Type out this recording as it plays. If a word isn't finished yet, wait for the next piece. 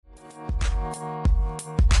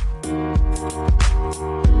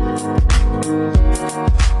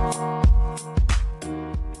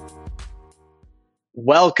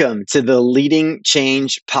Welcome to the Leading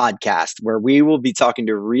Change podcast, where we will be talking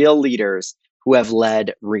to real leaders who have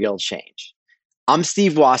led real change. I'm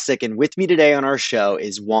Steve Wasik, and with me today on our show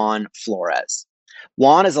is Juan Flores.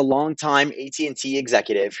 Juan is a longtime AT&T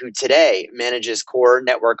executive who today manages core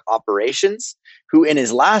network operations, who in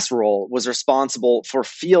his last role was responsible for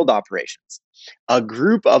field operations, a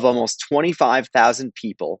group of almost 25,000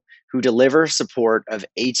 people who deliver support of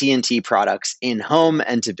AT&T products in home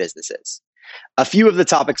and to businesses. A few of the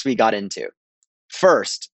topics we got into.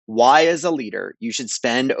 First, why as a leader you should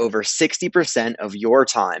spend over 60% of your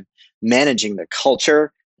time managing the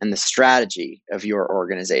culture and the strategy of your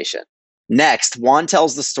organization. Next, Juan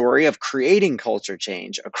tells the story of creating culture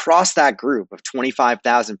change across that group of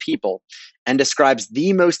 25,000 people and describes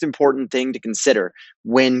the most important thing to consider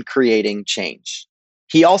when creating change.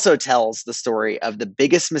 He also tells the story of the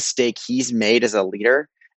biggest mistake he's made as a leader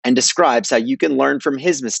and describes how you can learn from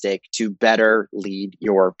his mistake to better lead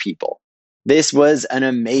your people. This was an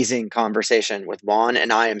amazing conversation with Juan,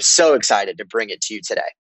 and I am so excited to bring it to you today.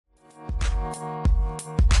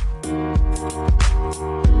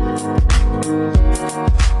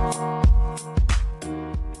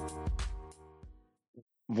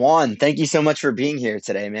 Juan, thank you so much for being here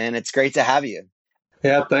today, man. It's great to have you.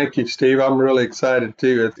 Yeah, thank you, Steve. I'm really excited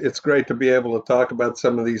too. It's great to be able to talk about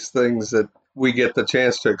some of these things that we get the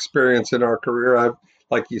chance to experience in our career.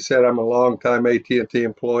 Like you said, I'm a longtime AT&T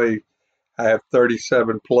employee. I have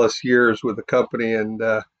 37 plus years with the company, and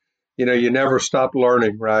you never stop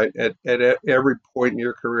learning, right? At every point in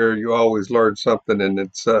your career, you always learn something, and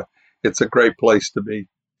it's a great place to be.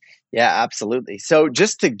 Yeah, absolutely. So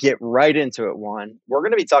just to get right into it, Juan, we're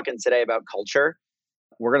going to be talking today about culture.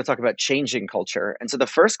 We're going to talk about changing culture. And so the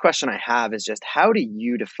first question I have is just how do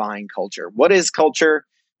you define culture? What is culture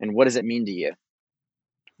and what does it mean to you?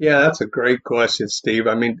 Yeah, that's a great question, Steve.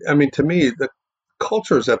 I mean, to me, the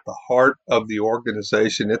culture is at the heart of the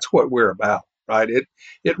organization. It's what we're about, right?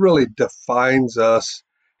 It really defines us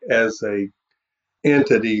as a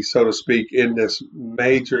entity, so to speak, in this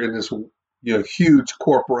huge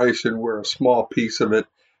corporation. We're a small piece of it,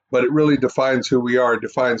 but it really defines who we are. It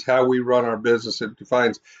defines how we run our business. It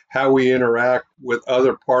defines how we interact with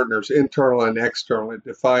other partners, internal and external. It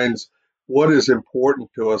defines what is important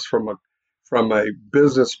to us from a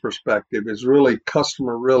business perspective. Is really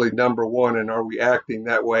customer really number one, and are we acting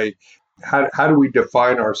that way? How do we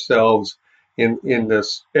define ourselves in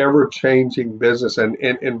this ever changing business?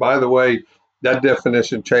 And by the way, that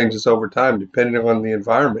definition changes over time depending on the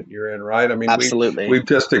environment you're in, right? I mean, Absolutely. we've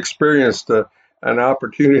just experienced an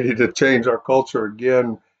opportunity to change our culture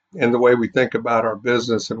again and the way we think about our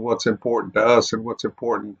business and what's important to us and what's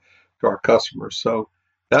important to our customers. So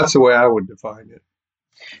that's the way I would define it.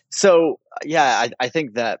 So, yeah, I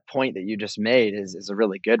think that point that you just made is a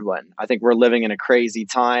really good one. I think we're living in a crazy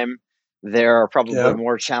time. There are probably Yeah,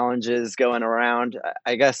 more challenges going around.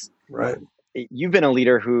 I guess right. you've been a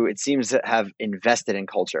leader who it seems to have invested in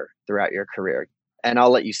culture throughout your career. And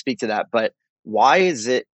I'll let you speak to that. But why is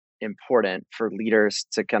it important for leaders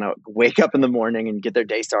to kind of wake up in the morning and get their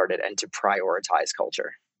day started and to prioritize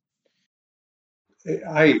culture?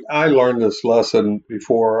 I learned this lesson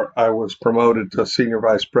before I was promoted to senior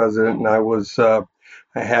vice president, and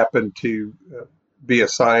I happened to be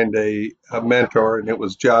assigned a mentor, and it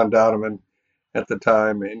was John Donovan at the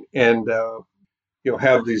time, and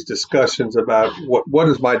have these discussions about what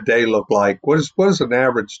does my day look like? What does an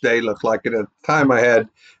average day look like? And at the time, I had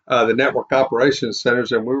the network operations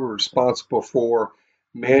centers, and we were responsible for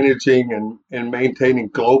managing and maintaining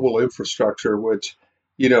global infrastructure. Which,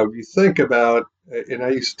 if you think about, and I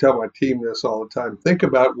used to tell my team this all the time, think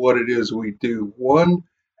about what it is we do. One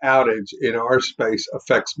outage in our space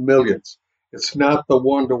affects millions. It's not the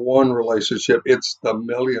one-to-one relationship; it's the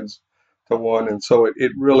millions to one, and so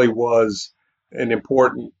it really was an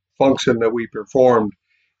important function that we performed.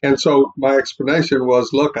 And so my explanation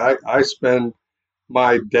was, look, I spend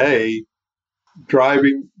my day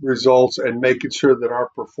driving results and making sure that our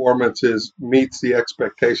performance meets the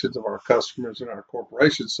expectations of our customers and our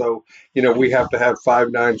corporation. So, we have to have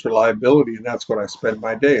five nines reliability, and that's what I spend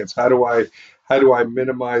my day. It's how do I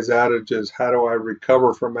minimize outages? How do I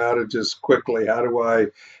recover from outages quickly? How do I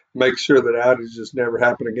make sure that outages never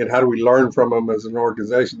happen again? How do we learn from them as an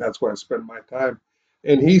organization? That's where I spend my time.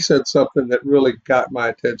 And he said something that really got my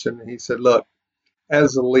attention. He said, look,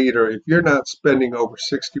 as a leader, if you're not spending over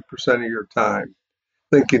 60% of your time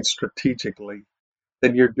thinking strategically,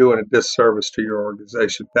 then you're doing a disservice to your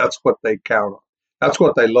organization. That's what they count on. That's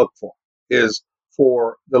what they look for, is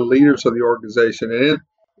for the leaders of the organization. And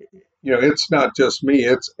it's not just me,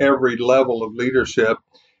 it's every level of leadership.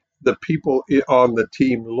 The people on the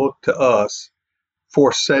team look to us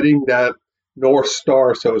for setting that North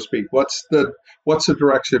Star, so to speak. What's the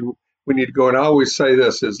direction we need to go? And I always say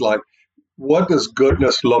this is like, what does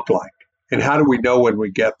goodness look like? And how do we know when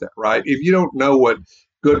we get there, right? If you don't know what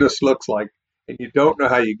goodness looks like and you don't know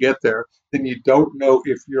how you get there, then you don't know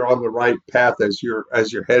if you're on the right path as you're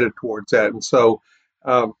headed towards that. And so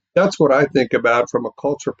that's what I think about from a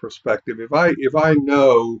culture perspective. If I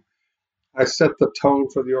know I set the tone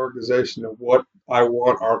for the organization of what I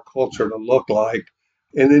want our culture to look like.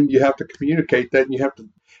 And then you have to communicate that, and you have to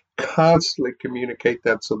constantly communicate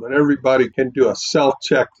that so that everybody can do a self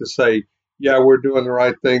check to say, yeah, we're doing the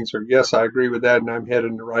right things, or yes, I agree with that and I'm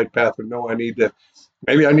heading the right path, or no,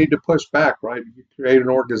 maybe I need to push back, right? You create an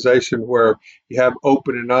organization where you have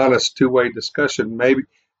open and honest two-way discussion.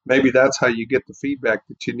 Maybe that's how you get the feedback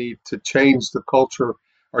that you need to change the culture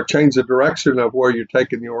or change the direction of where you're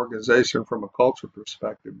taking the organization from a culture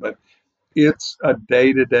perspective. But it's a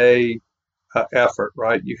day-to-day effort,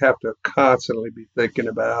 right? You have to constantly be thinking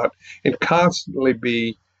about and constantly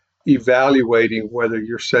be evaluating whether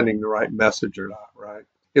you're sending the right message or not, right?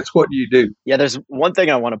 It's what you do. Yeah, there's one thing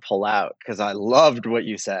I want to pull out because I loved what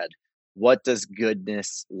you said. What does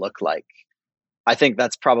goodness look like? I think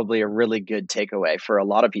that's probably a really good takeaway for a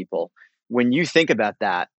lot of people. When you think about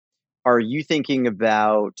that, are you thinking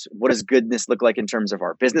about what does goodness look like in terms of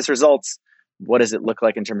our business results? What does it look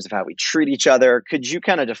like in terms of how we treat each other? Could you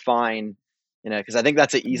kind of define, because I think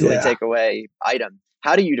that's an easily Yeah. takeaway item.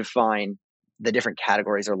 How do you define the different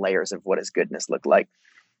categories or layers of what does goodness look like?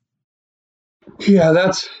 Yeah,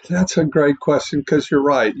 that's a great question because you're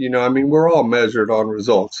right. I mean, we're all measured on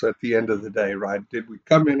results at the end of the day, right? Did we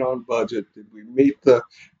come in on budget? Did we meet the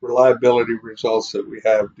reliability results that we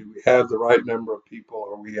have? Do we have the right number of people?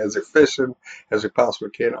 Are we as efficient as we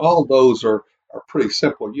possibly can? All those are pretty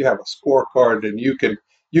simple. You have a scorecard and you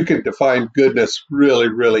can define goodness really,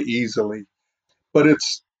 really easily, but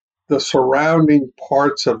it's the surrounding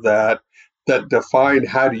parts of that define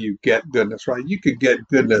how do you get goodness, right? You can get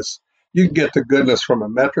to goodness from a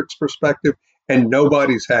metrics perspective, and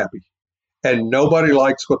nobody's happy, and nobody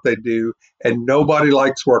likes what they do, and nobody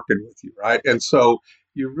likes working with you, right? And so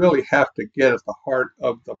you really have to get at the heart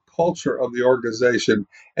of the culture of the organization,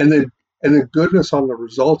 and then goodness on the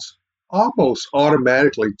results almost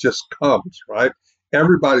automatically just comes, right?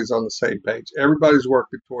 Everybody's on the same page. Everybody's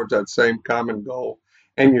working towards that same common goal,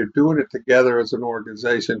 and you're doing it together as an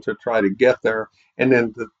organization to try to get there. And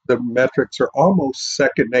then the metrics are almost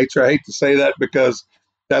second nature. I hate to say that because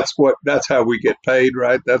that's how we get paid,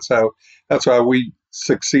 right? That's how we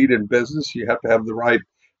succeed in business. You have to have the right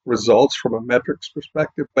results from a metrics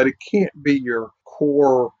perspective, but it can't be your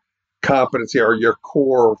core competency or your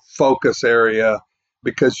core focus area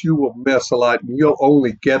because you will miss a lot and you'll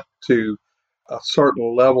only get to a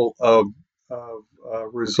certain level of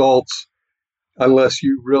results unless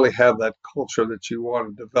you really have that culture that you want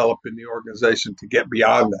to develop in the organization to get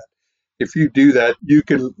beyond that. If you do that, you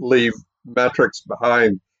can leave metrics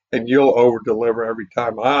behind and you'll over deliver every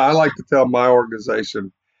time. I like to tell my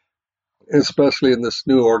organization, especially in this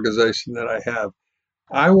new organization that I have,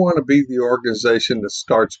 I want to be the organization that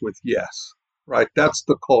starts with yes, right? That's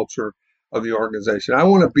the culture of the organization. I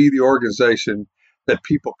want to be the organization that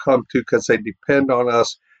people come to because they depend on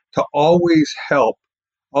us to always help,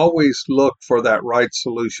 always look for that right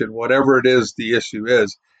solution, whatever it is the issue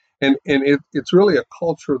is. And it's really a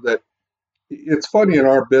culture that it's funny in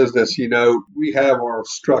our business, we have our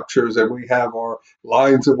structures and we have our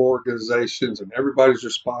lines of organizations, and everybody's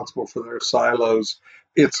responsible for their silos.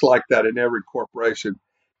 It's like that in every corporation.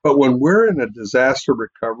 But when we're in a disaster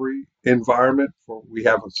recovery environment, where we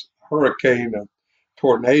have a hurricane, a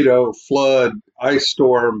tornado, flood, ice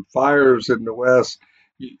storm, fires in the West,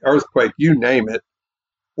 earthquake, you name it,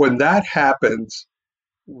 when that happens,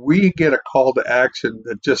 we get a call to action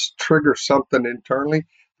that just triggers something internally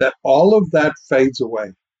that all of that fades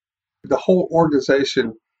away. The whole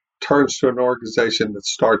organization turns to an organization that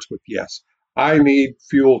starts with yes. I need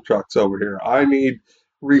fuel trucks over here. I need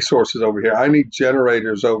resources over here. I need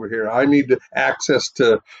generators over here. I need access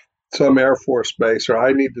to some Air Force base, or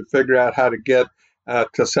I need to figure out how to get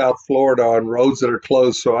to South Florida on roads that are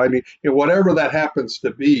closed. So I need, whatever that happens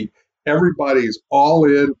to be, everybody's all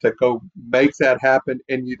in to go make that happen.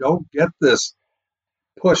 And you don't get this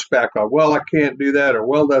pushback on, well, I can't do that, or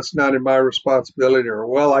well, that's not in my responsibility, or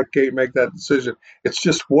well, I can't make that decision. It's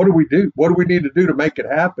just, what do we do? What do we need to do to make it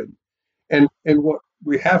happen? And what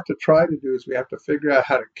we have to try to do is we have to figure out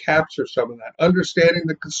how to capture some of that, understanding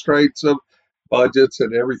the constraints of budgets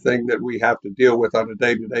and everything that we have to deal with on a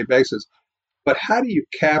day-to-day basis. But how do you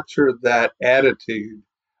capture that attitude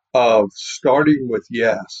of starting with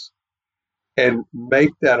yes and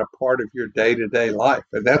make that a part of your day-to-day life.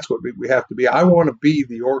 And that's what we have to be. I want to be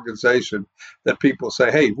the organization that people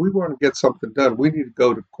say, hey, we want to get something done. We need to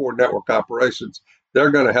go to core network operations.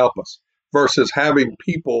 They're going to help us versus having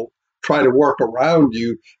people try to work around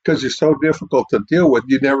you because you're so difficult to deal with.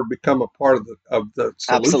 You never become a part of the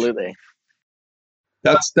solution. Absolutely.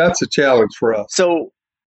 That's a challenge for us. So,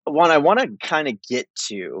 one, I want to kind of get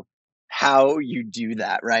to how you do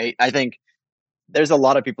that, right? I think there's a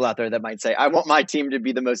lot of people out there that might say, I want my team to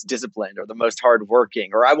be the most disciplined or the most hardworking,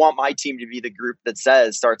 or I want my team to be the group that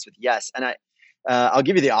says starts with yes. And I'll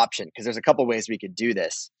give you the option because there's a couple ways we could do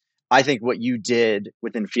this. I think what you did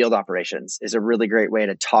within field operations is a really great way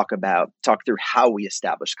to talk through how we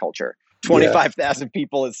establish culture. Yeah. 25,000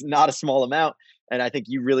 people is not a small amount. And I think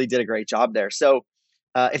you really did a great job there. So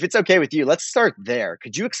if it's okay with you, let's start there.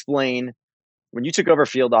 Could you explain when you took over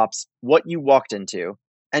field ops, what you walked into,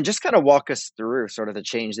 and just kind of walk us through sort of the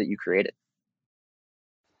change that you created?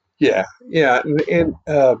 Yeah,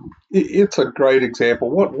 it's a great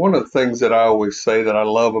example. One of the things that I always say that I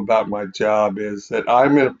love about my job is that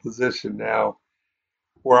I'm in a position now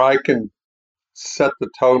where I can set the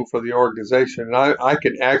tone for the organization, and I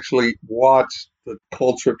can actually watch the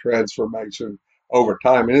culture transformation over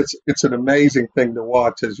time, and it's an amazing thing to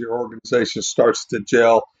watch as your organization starts to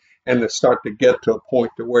gel and to start to get to a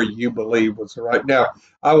point to where you believe was the right. Now,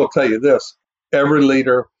 I will tell you this: every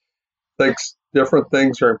leader thinks different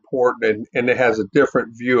things are important and it has a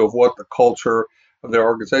different view of what the culture of the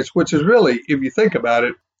organization, which is really, if you think about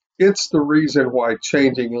it, it's the reason why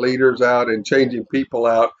changing leaders out and changing people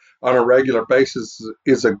out on a regular basis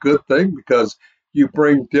is a good thing because you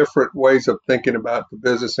bring different ways of thinking about the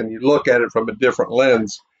business and you look at it from a different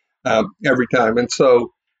lens every time. And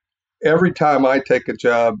so every time I take a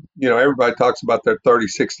job, everybody talks about their 30,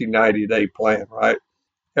 60, 90-day plan, right?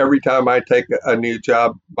 Every time I take a new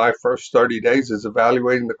job, my first 30 days is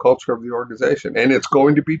evaluating the culture of the organization. And it's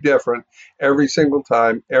going to be different every single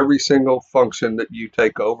time, every single function that you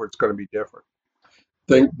take over, it's going to be different.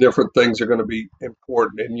 Different things are going to be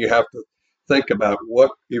important. And you have to think about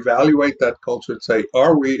evaluate that culture and say,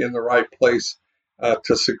 are we in the right place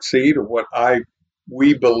to succeed or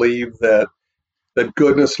we believe that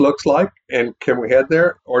goodness looks like, and can we head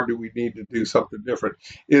there, or do we need to do something different?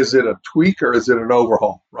 Is it a tweak or is it an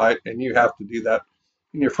overhaul, right? And you have to do that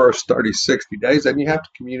in your first 30, 60 days, and you have to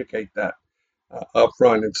communicate that up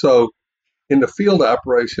front. And so in the field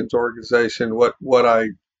operations organization, my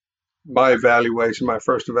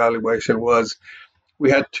first evaluation was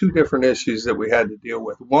we had two different issues that we had to deal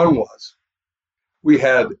with. One was we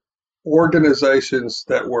had organizations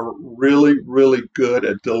that were really, really good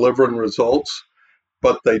at delivering results,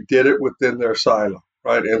 but they did it within their silo,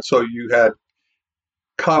 right? And so you had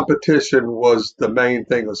competition was the main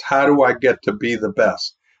thing was how do I get to be the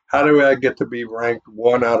best? How do I get to be ranked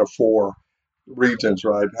 1 out of 4 regions,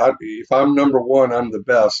 right? If I'm number one, I'm the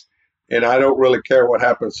best. And I don't really care what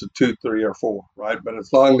happens to 2, 3, or 4, right? But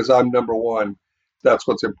as long as I'm number one, that's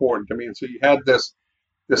what's important to me. And so you had this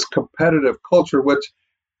competitive culture, which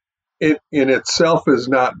in itself is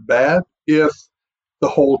not bad if the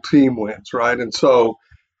whole team wins, right? And so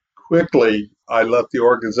quickly, I let the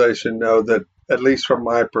organization know that, at least from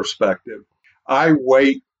my perspective, I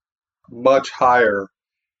weight much higher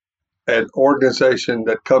an organization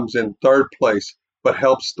that comes in third place but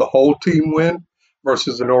helps the whole team win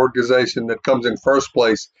versus an organization that comes in first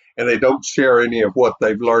place and they don't share any of what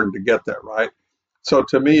they've learned to get there, right? So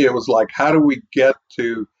to me, it was like, how do we get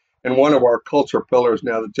to, and one of our culture pillars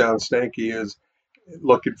now that John Stanky is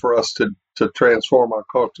looking for us to transform our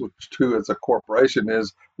culture to as a corporation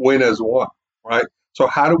is win as one, right? So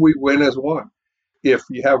how do we win as one? If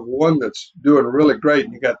you have one that's doing really great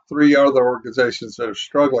and you got 3 other organizations that are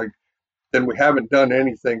struggling, then we haven't done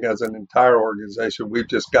anything as an entire organization. We've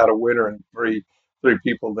just got a winner and three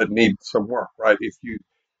people that need some work, right? If you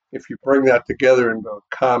bring that together into a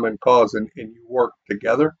common cause and you work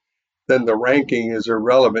together, then the ranking is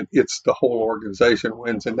irrelevant. It's the whole organization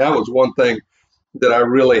wins. And that was one thing that I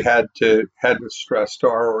really had to stress to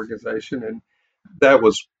our organization, and that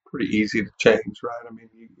was pretty easy to change, right? I mean,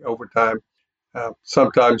 over time,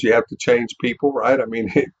 sometimes you have to change people, right? I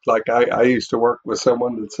mean, like I used to work with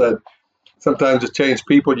someone that said, sometimes to change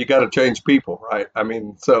people, you got to change people, right? I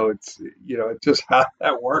mean, so it's just how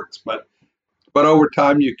that works, but over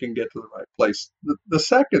time you can get to the right place. The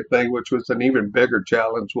second thing, which was an even bigger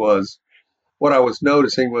challenge, was what I was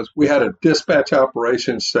noticing was we had a dispatch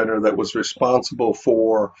operations center that was responsible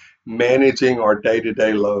for managing our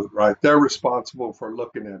day-to-day load, right? They're responsible for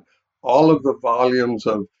looking at all of the volumes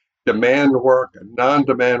of demand work and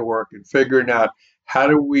non-demand work and figuring out how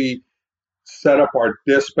do we set up our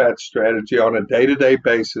dispatch strategy on a day-to-day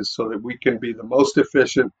basis so that we can be the most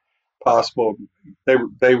efficient possible.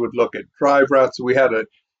 They would look at drive routes. We had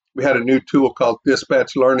a new tool called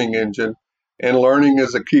Dispatch Learning Engine, and learning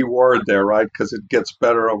is a key word there, right? Because it gets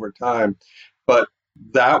better over time. But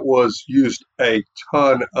that was used a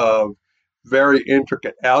ton of very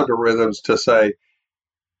intricate algorithms to say,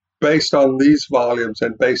 based on these volumes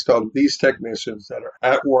and based on these technicians that are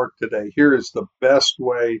at work today, here is the best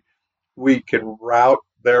way we can route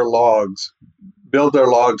their logs, build their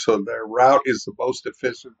logs so their route is the most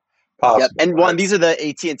efficient Yep. possible, And right? Juan, these are the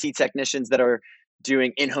AT&T technicians that are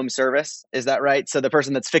doing in-home service. Is that right? So the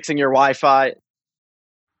person that's fixing your Wi-Fi.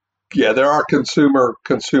 Yeah, there are consumer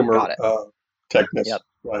Got it. Yep. technicians,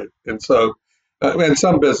 right? And so, and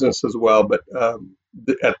some business as well, but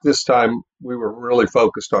at this time we were really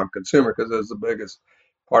focused on consumer because it was the biggest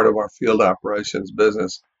part of our field operations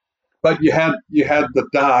business. But you had the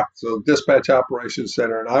doc, so dispatch operations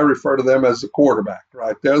center, and I refer to them as the quarterback,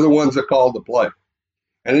 right? They're the ones that call the play.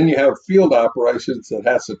 And then you have field operations that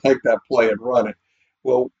has to take that play and run it.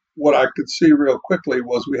 Well, what I could see real quickly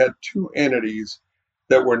was we had two entities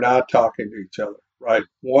that were not talking to each other, right?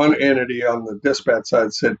 One entity on the dispatch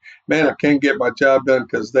side said, man, I can't get my job done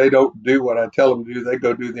because they don't do what I tell them to do. They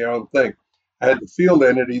go do their own thing. I had the field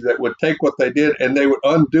entity that would take what they did and they would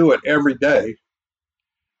undo it every day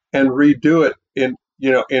and redo it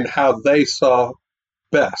in how they saw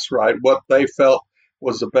best, right? What they felt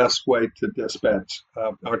was the best way to dispatch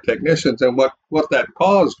our technicians. And what that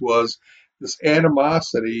caused was this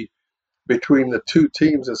animosity between the two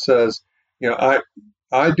teams that says,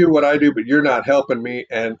 I do what I do, but you're not helping me,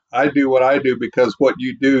 and I do what I do because what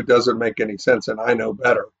you do doesn't make any sense, and I know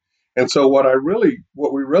better. And so what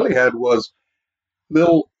we really had was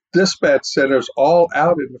little dispatch centers all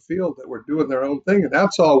out in the field that were doing their own thing, and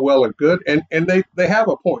that's all well and good. And they have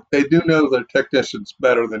a point. They do know their technicians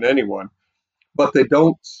better than anyone, but they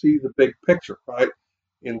don't see the big picture, right?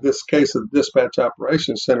 In this case of the dispatch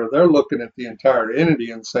operations center, they're looking at the entire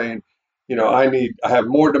entity and saying, I have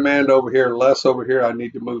more demand over here, less over here. I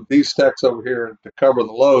need to move these techs over here to cover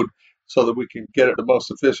the load so that we can get it the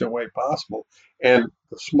most efficient way possible. And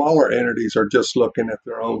the smaller entities are just looking at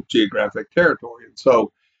their own geographic territory. And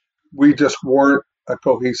so we just weren't a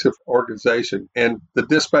cohesive organization. And the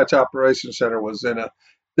dispatch operations center was in a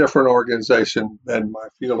different organization than my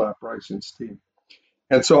field operations team.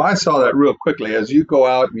 And so I saw that real quickly as you go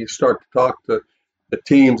out and you start to talk to the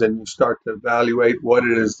teams and you start to evaluate what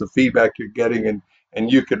it is, the feedback you're getting,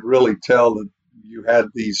 and you could really tell that you had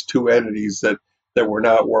these two entities that were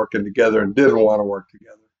not working together and didn't want to work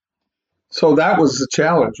together. So that was the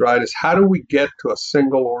challenge, right? Is how do we get to a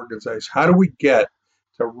single organization? How do we get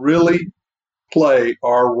to really play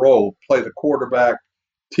our role, play the quarterback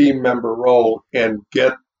team member role, and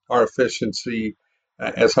get our efficiency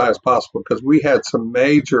as high as possible? Because we had some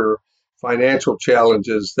major financial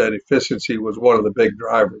challenges that efficiency was one of the big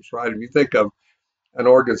drivers, right? If you think of an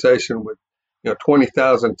organization with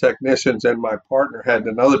 20,000 technicians and my partner had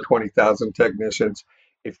another 20,000 technicians,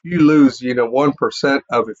 if you lose 1%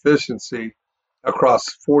 of efficiency across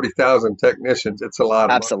 40,000 technicians, it's a lot of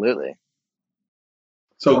money. Absolutely.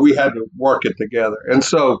 So we had to work it together. And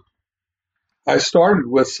so I started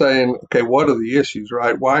with saying, okay, what are the issues,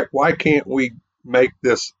 right? Why can't we make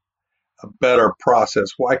this a better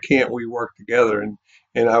process? Why can't we work together?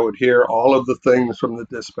 And I would hear all of the things from the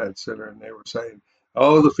dispatch center, and they were saying,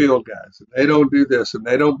 oh, the field guys, and they don't do this, and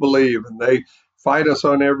they don't believe, and they fight us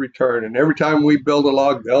on every turn, and every time we build a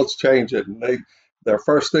log, they'll change it, and their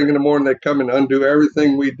first thing in the morning they come and undo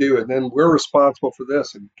everything we do, and then we're responsible for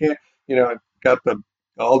this, and you can't, it got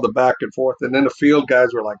all the back and forth, and then the field guys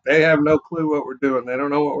were like, they have no clue what we're doing, they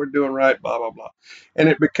don't know what we're doing right, blah blah blah, and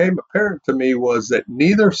it became apparent to me was that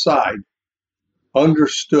neither side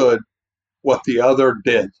understood what the other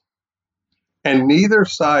did. And neither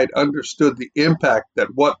side understood the impact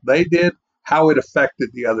that what they did, how it affected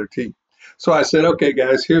the other team. So I said, okay,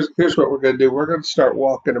 guys, here's what we're going to do. We're going to start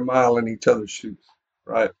walking a mile in each other's shoes,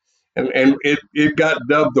 right? And it got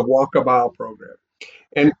dubbed the Walk a Mile program.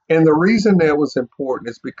 And the reason that was important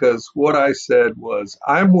is because what I said was,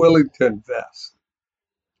 I'm willing to invest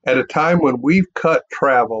at a time when we've cut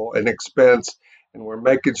travel and expense and we're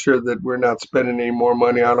making sure that we're not spending any more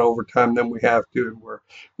money on overtime than we have to, and we're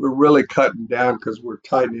really cutting down because we're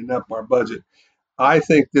tightening up our budget. I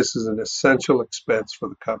think this is an essential expense for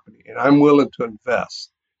the company, and I'm willing to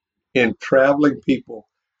invest in traveling people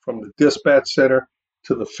from the dispatch center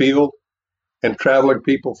to the field and traveling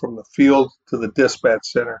people from the field to the dispatch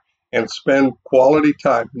center and spend quality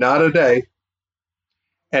time, not a day,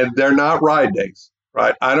 and they're not ride days,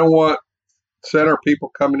 right? I don't want center people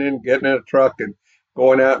coming in, getting in a truck and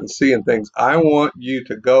going out and seeing things. I want you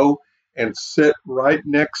to go and sit right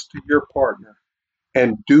next to your partner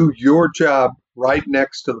and do your job right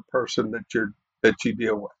next to the person that you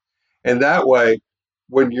deal with. And that way,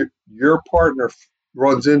 when your partner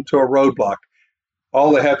runs into a roadblock,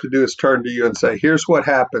 all they have to do is turn to you and say, here's what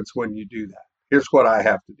happens when you do that. Here's what I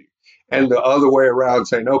have to do. And the other way around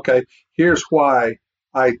saying, okay, here's why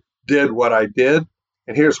I did what I did.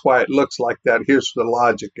 And here's why it looks like that. Here's the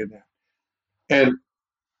logic in that. And,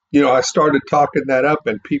 I started talking that up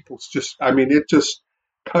and people's just, it just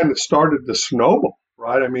kind of started to snowball,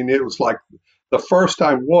 right? It was like the first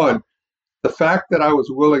time, the fact that I was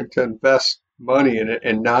willing to invest money in it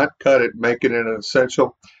and not cut it, making it an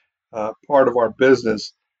essential part of our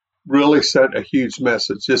business really sent a huge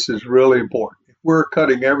message. This is really important. If we're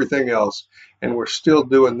cutting everything else and we're still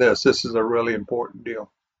doing this, this is a really important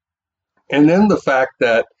deal. And then the fact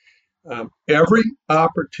that every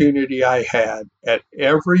opportunity I had at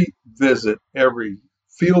every visit, every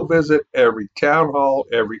field visit, every town hall,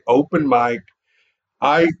 every open mic,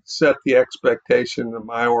 I set the expectation in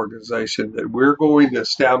my organization that we're going to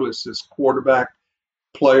establish this quarterback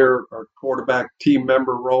player or quarterback team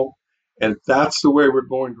member role. And that's the way we're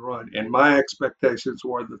going to run. And my expectations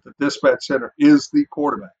were that the dispatch center is the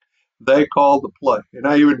quarterback. They call the play. And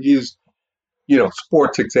I even used,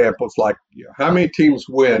 sports examples like, how many teams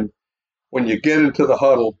win when you get into the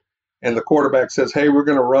huddle and the quarterback says, hey, we're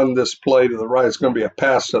going to run this play to the right. It's going to be a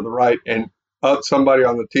pass to the right. And somebody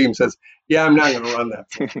on the team says, yeah, I'm not going to run that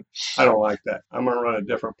play. I don't like that. I'm going to run a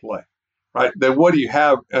different play. Right? Then what do you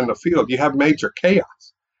have in the field? You have major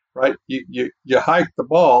chaos. Right? You hike the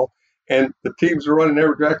ball and the teams are running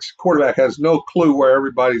every direction. Quarterback has no clue where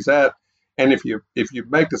everybody's at. And if you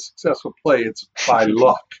make a successful play, it's by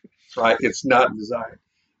luck. Right? It's not designed.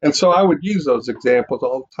 And so I would use those examples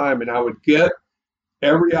all the time, and I would get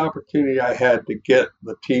every opportunity I had to get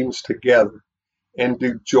the teams together and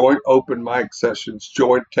do joint open mic sessions,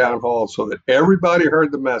 joint town halls, so that everybody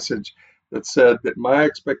heard the message that said that my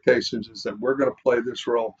expectations is that we're going to play this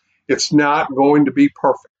role. It's not going to be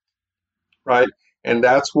perfect, right? And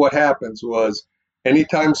that's what happens was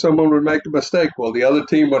anytime someone would make a mistake, well, the other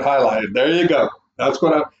team would highlight it. There you go. That's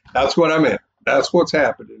what I meant. That's what's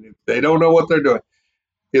happening. If they don't know what they're doing.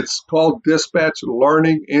 It's called Dispatch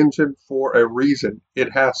Learning Engine for a reason.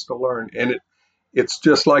 It has to learn. And it's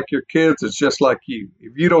just like your kids. It's just like you.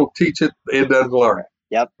 If you don't teach it, it doesn't learn.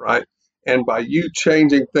 Yep. Right? And by you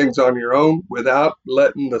changing things on your own without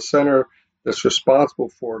letting the center that's responsible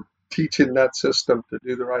for teaching that system to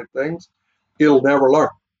do the right things, it'll never learn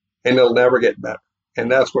and it'll never get better. And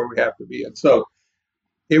that's where we have to be. And so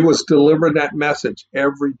it was delivering that message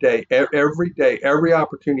every day, every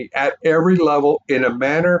opportunity at every level in a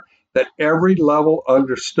manner that every level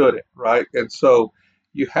understood it, right? And so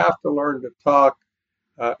you have to learn to talk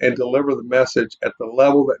and deliver the message at the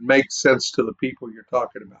level that makes sense to the people you're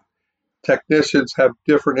talking about. Technicians have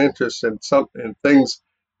different interests and things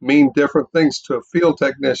mean different things to a field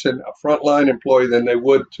technician, a frontline employee than they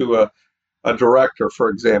would to a director, for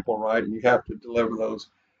example, right? And you have to deliver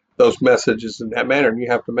those messages in that manner, and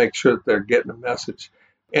you have to make sure that they're getting a message.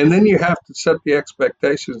 And then you have to set the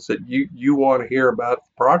expectations that you want to hear about the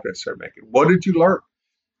progress they're making. What did you learn?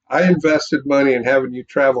 I invested money in having you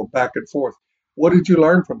travel back and forth. What did you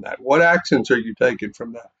learn from that? What actions are you taking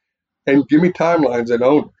from that? And give me timelines and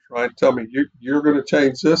owners, right? Tell me you're going to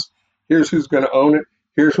change this. Here's who's going to own it.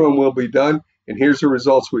 Here's when we'll be done. And here's the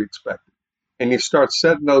results we expected. And you start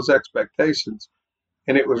setting those expectations.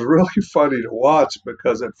 And it was really funny to watch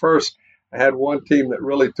because at first I had one team that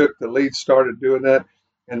really took the lead, started doing that.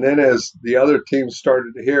 And then as the other teams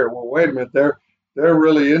started to hear, well, wait a minute, they're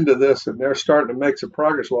really into this and they're starting to make some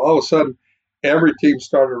progress. Well, all of a sudden, every team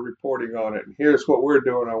started reporting on it. And here's what we're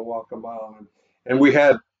doing on Walk a Mile. And we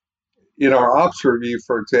had, in our ops review,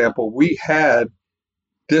 for example, we had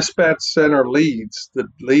dispatch center leads, the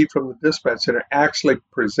lead from the dispatch center actually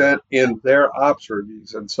present in their ops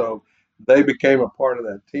reviews. And so they became a part of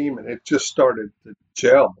that team and it just started to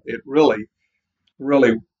gel. It really,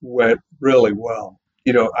 really went really well.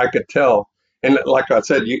 I could tell. And like I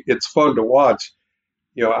said, it's fun to watch.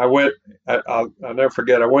 I'll never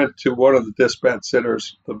forget, I went to one of the dispatch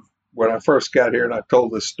centers when I first got here and I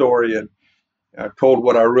told this story and I told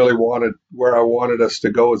what I really wanted, where I wanted us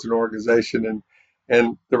to go as an organization.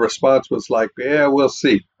 And the response was like, yeah, we'll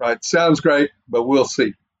see, right? Sounds great, but we'll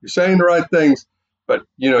see. You're saying the right things, but,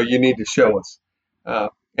 you need to show us.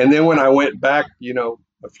 And then when I went back,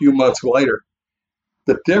 a few months later,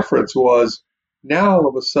 the difference was now all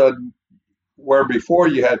of a sudden, where before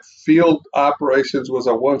you had field operations was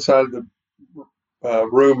on one side of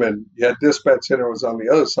room, and you had dispatch center was on the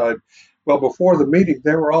other side. Well, before the meeting,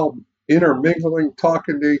 they were all intermingling,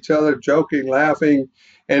 talking to each other, joking, laughing,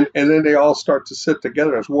 and then they all start to sit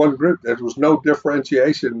together as one group. There was no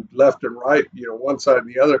differentiation left and right, one side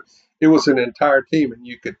and the other. It was an entire team, and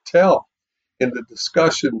you could tell in the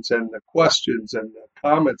discussions and the questions and the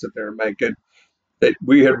comments that they were making that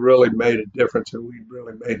we had really made a difference and we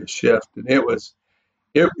really made a shift. And it was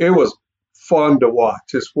fun to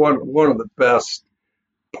watch. It's one of the best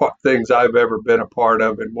things I've ever been a part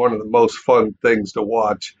of, and one of the most fun things to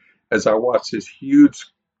watch as I watched this huge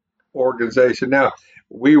organization. Now,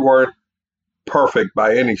 we weren't perfect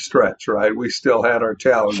by any stretch, right? We still had our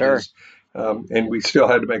Sure. challenges, and we still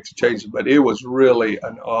had to make some changes, but it was really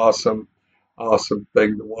an awesome, awesome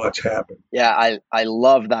thing to watch happen. Yeah, I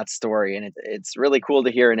love that story, and it's really cool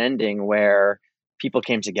to hear an ending where people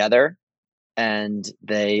came together and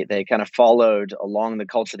they kind of followed along the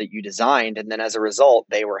culture that you designed, and then as a result,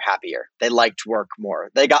 they were happier. They liked work more.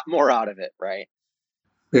 They got more out of it, right?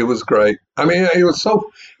 It was great. I mean, it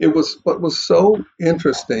was, what was so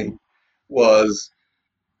interesting was,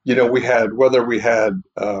 whether we had,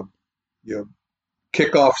 you know,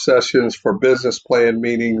 kickoff sessions for business plan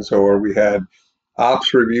meetings, or we had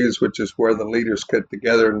ops reviews, which is where the leaders get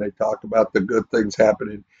together and they talk about the good things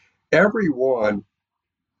happening. Everyone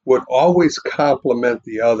would always compliment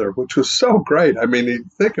the other, which was so great. I mean, you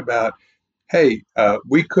think about, hey,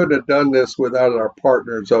 we couldn't have done this without our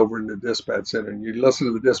partners over in the dispatch center. And you listen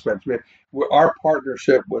to the dispatch, man, our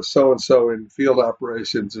partnership with so and so in field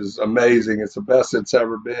operations is amazing. It's the best it's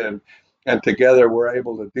ever been. And together we're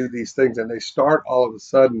able to do these things. And they start all of a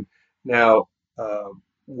sudden now uh,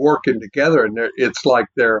 working together. And it's like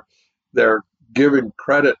they're giving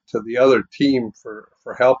credit to the other team for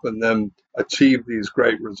helping them achieve these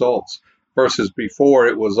great results versus before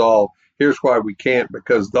it was all, here's why we can't,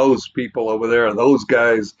 because those people over there, those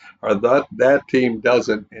guys, are that team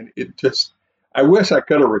doesn't. And it just, I wish I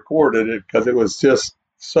could have recorded it because it was just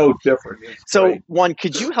so different. It's So, great. one,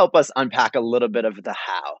 could you help us unpack a little bit of the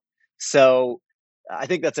how? So, I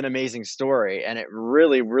think that's an amazing story, and it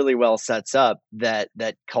really, really well sets up that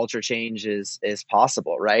culture change is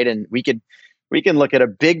possible, right? And we can look at a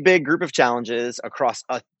big group of challenges across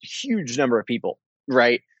a huge number of people,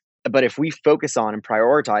 right? But if we focus on and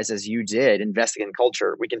prioritize, as you did, investing in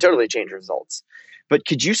culture, we can totally change results. But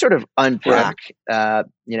could you sort of Right. unpack,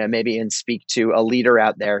 maybe and speak to a leader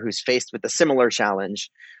out there who's faced with a similar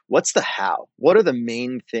challenge? What's the how? What are the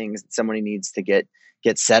main things that somebody needs to get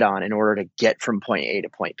set on in order to get from point A to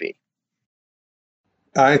point B?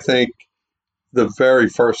 I think the very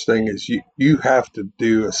first thing is you have to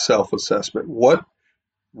do a self-assessment.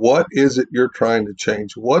 What is it you're trying to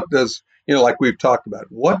change? What does, like we've talked about,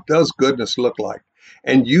 what does goodness look like?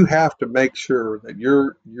 And you have to make sure that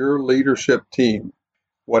your leadership team,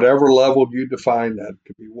 whatever level you define that,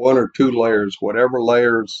 could be one or two layers, whatever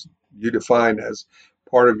layers you define as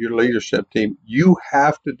part of your leadership team, you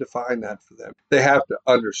have to define that for them. They have to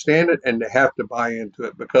understand it and they have to buy into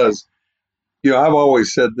it because, I've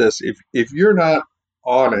always said this, if you're not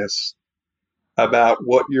honest about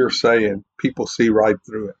what you're saying, people see right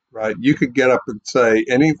through it, right? You could get up and say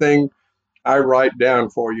anything I write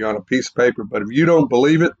down for you on a piece of paper, but if you don't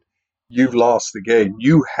believe it, you've lost the game.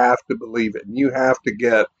 You have to believe it, and you have to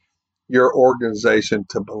get your organization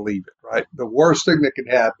to believe it, right? The worst thing that can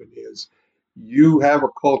happen is you have a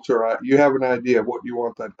culture, you have an idea of what you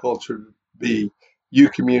want that culture to be. You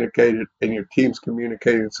communicate it, and your team's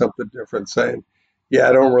communicating something different, saying, "Yeah,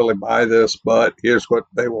 I don't really buy this, but here's what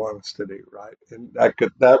they want us to do," right? And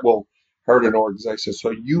that will hurt an organization.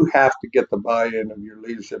 So you have to get the buy-in of your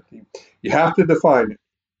leadership team. You have to define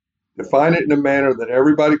it in a manner that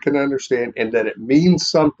everybody can understand and that it means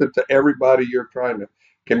something to everybody you're trying to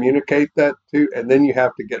communicate that to, and then you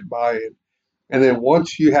have to get buy-in. And then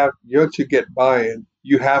once you get buy-in,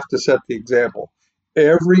 you have to set the example.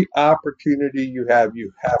 Every opportunity you have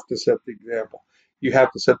to set the example. You have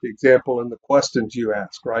to set the example in the questions you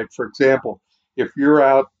ask, right? For example, if you're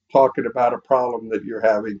out talking about a problem that you're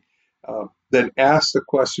having, then ask the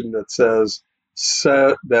question that says,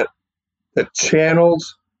 that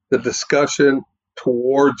channels the discussion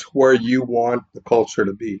towards where you want the culture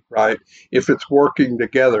to be, right? If it's working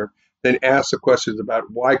together, then ask the questions about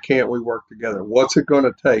why can't we work together? What's it going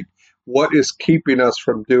to take? What is keeping us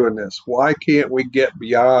from doing this? Why can't we get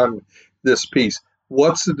beyond this piece?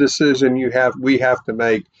 What's the decision we have to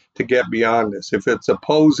make to get beyond this? If it's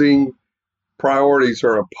opposing priorities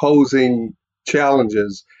or opposing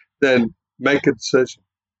challenges, then make a decision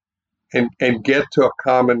and get to a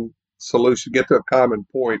common solution, get to a common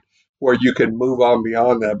point where you can move on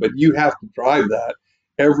beyond that. But you have to drive that.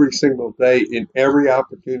 every single day in every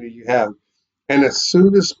opportunity you have. And as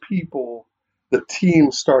soon as the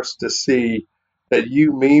team starts to see that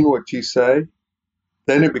you mean what you say,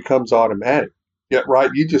 then it becomes automatic. Yeah, right.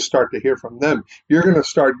 You just start to hear from them. You're going to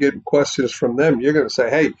start getting questions from them. You're going to say,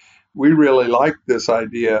 "Hey, we really like this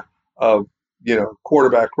idea of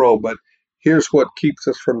quarterback role, but here's what keeps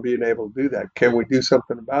us from being able to do that. Can we do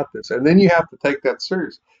something about this?" And then you have to take that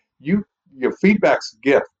serious. You Your feedback's a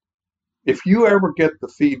gift. If you ever get the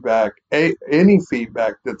feedback, any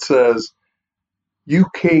feedback that says you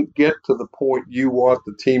can't get to the point you want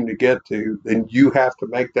the team to get to, then you have to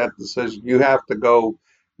make that decision. You have to go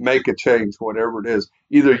make a change, whatever it is.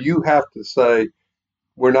 Either you have to say,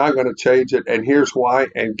 we're not going to change it, and here's why,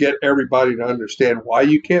 and get everybody to understand why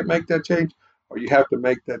you can't make that change, or you have to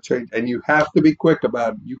make that change, and you have to be quick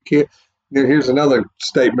about it. You can't. Here's another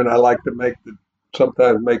statement I like to make that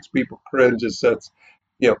sometimes makes people cringe. Is that,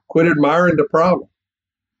 quit admiring the problem,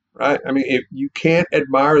 right? I mean, if you can't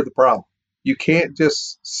admire the problem, you can't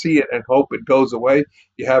just see it and hope it goes away.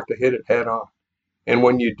 You have to hit it head on. And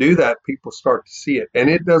when you do that, people start to see it. And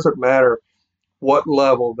it doesn't matter what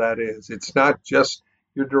level that is. It's not just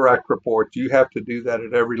your direct reports. You have to do that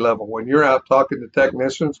at every level. When you're out talking to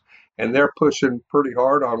technicians and they're pushing pretty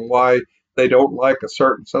hard on why they don't like a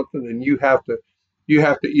certain something, then you have to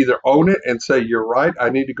either own it and say, you're right, I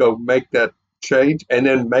need to go make that change, and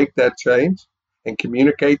then make that change and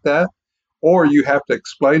communicate that. Or you have to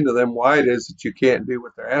explain to them why it is that you can't do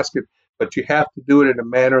what they're asking, but you have to do it in a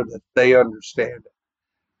manner that they understand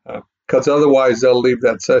it. Because otherwise they'll leave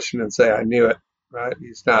that session and say, I knew it, right?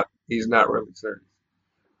 He's not really serious,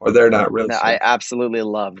 or they're not really No, I serious. absolutely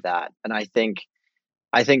love that. And I think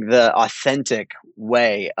the authentic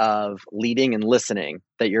way of leading and listening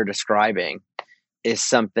that you're describing is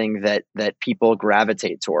something that people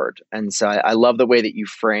gravitate toward. And so I love the way that you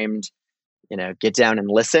framed, get down and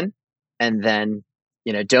listen, and then,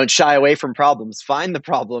 don't shy away from problems, find the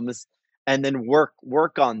problems, and then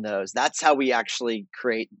work on those. That's how we actually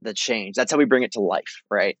create the change. That's how we bring it to life,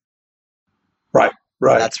 right? Right,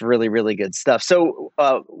 right. That's really, really good stuff. So,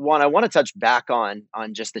 one, I want to touch back on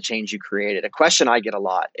just the change you created. A question I get a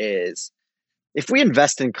lot is, if we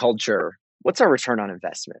invest in culture, what's our return on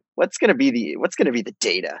investment? What's going to be the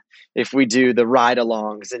data if we do the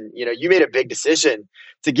ride-alongs? And you made a big decision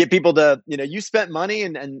to get people to, you spent money,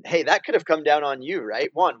 and hey, that could have come down on you,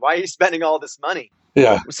 right? One, why are you spending all this money?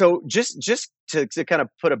 Yeah. So just to kind of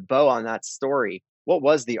put a bow on that story, what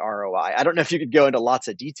was the ROI? I don't know if you could go into lots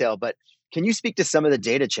of detail, but can you speak to some of the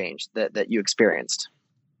data change that you experienced?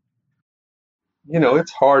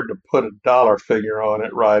 It's hard to put a dollar figure on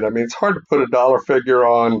it, right? I mean, it's hard to put a dollar figure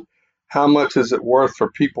on how much is it worth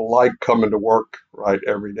for people like coming to work, right,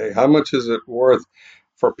 every day. How much is it worth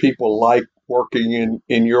for people like working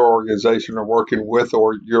in your organization or working with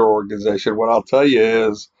your organization? What I'll tell you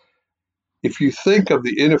is, if you think of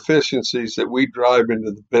the inefficiencies that we drive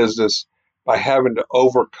into the business by having to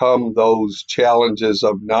overcome those challenges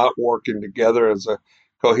of not working together as a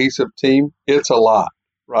cohesive team, it's a lot,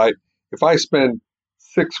 right? If I spend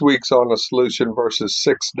 6 weeks on a solution versus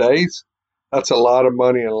 6 days, that's a lot of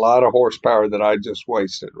money and a lot of horsepower that I just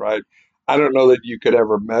wasted, right? I don't know that you could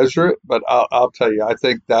ever measure it, but I'll tell you, I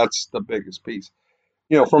think that's the biggest piece.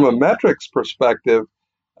 From a metrics perspective,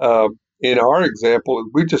 uh, in our example,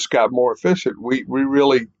 we just got more efficient. We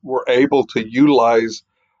really were able to utilize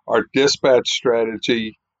our dispatch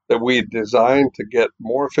strategy that we had designed to get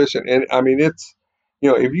more efficient. And I mean,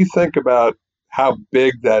 if you think about how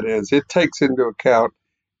big that is, it takes into account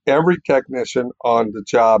every technician on the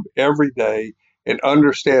job every day and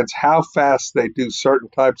understands how fast they do certain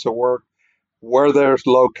types of work, where they're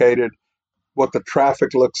located, what the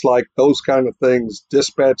traffic looks like, those kind of things,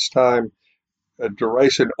 dispatch time,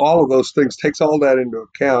 duration, all of those things, takes all that into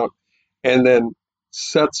account, and then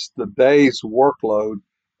sets the day's workload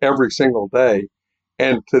every single day.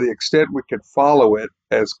 And to the extent we can follow it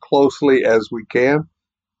as closely as we can,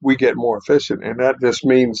 we get more efficient. And that just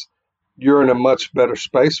means you're in a much better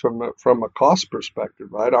space from a cost perspective,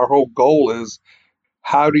 right? Our whole goal is,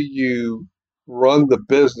 how do you run the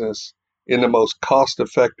business in the most cost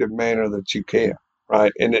effective manner that you can,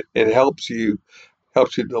 right? And it helps you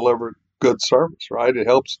deliver good service, right? It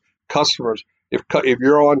helps customers. If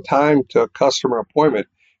you're on time to a customer appointment,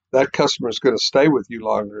 that customer is going to stay with you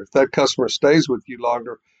longer. If that customer stays with you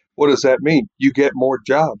longer, what does that mean? You get more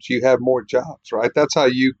jobs. You have more jobs, right? That's how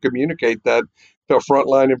you communicate that to a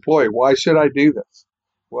frontline employee. Why should I do this?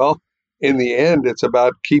 Well, in the end, it's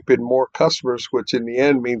about keeping more customers, which in the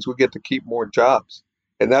end means we get to keep more jobs.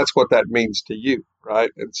 And that's what that means to you,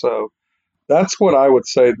 right? And so that's what I would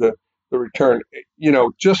say the return,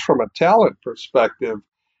 just from a talent perspective.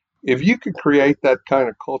 If you can create that kind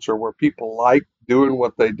of culture where people like doing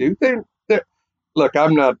what they do, they're look,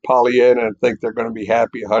 I'm not Pollyanna and think they're going to be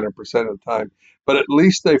happy 100% of the time, but at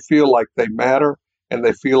least they feel like they matter and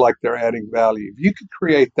they feel like they're adding value. If you can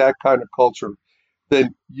create that kind of culture,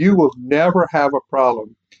 then you will never have a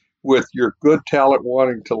problem with your good talent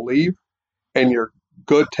wanting to leave and your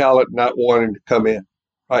good talent not wanting to come in,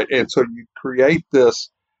 right? And so you create this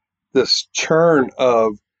churn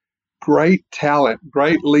of great talent,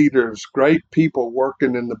 great leaders, great people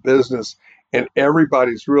working in the business, and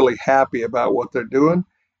everybody's really happy about what they're doing.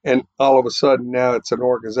 And all of a sudden now it's an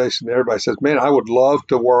organization that everybody says, man, I would love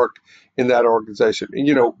to work in that organization.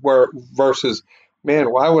 And, where versus,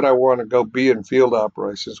 man, why would I want to go be in field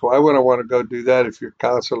operations? Why would I want to go do that if you're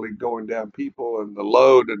constantly going down people and the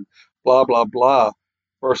load and blah, blah, blah,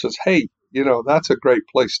 versus, hey, that's a great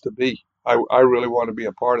place to be. I really want to be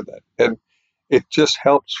a part of that. And it just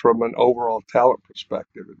helps from an overall talent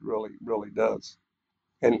perspective. It really, really does.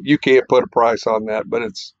 And you can't put a price on that, but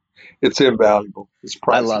it's invaluable. It's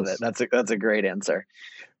I love it. priceless. That's a great answer.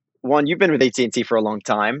 One, you've been with AT&T for a long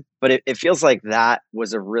time, but it feels like that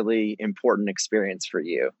was a really important experience for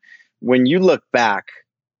you. When you look back,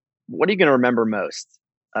 what are you going to remember most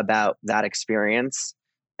about that experience?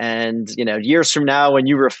 And, years from now, when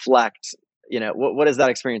you reflect, what does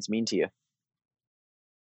that experience mean to you?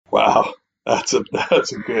 Wow, that's a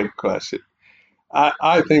good question.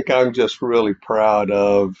 I think I'm just really proud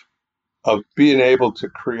of being able to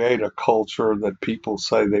create a culture that people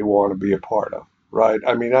say they want to be a part of. Right.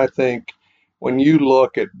 I mean, I think when you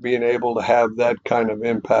look at being able to have that kind of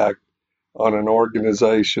impact on an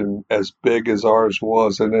organization as big as ours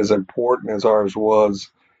was and as important as ours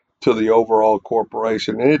was to the overall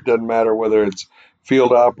corporation. And it doesn't matter whether it's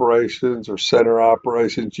field operations or center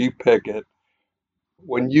operations, you pick it.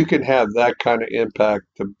 When you can have that kind of impact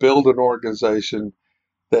to build an organization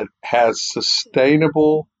that has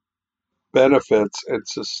sustainable benefits and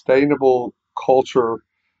sustainable culture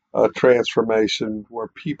transformation where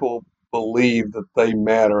people believe that they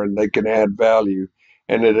matter and they can add value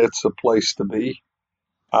and that it's a place to be,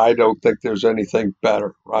 I don't think there's anything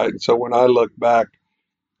better, right? And so when I look back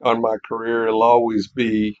on my career, it'll always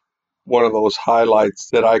be one of those highlights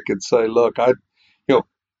that I could say, look,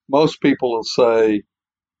 most people will say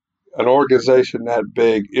an organization that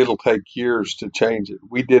big, it'll take years to change it.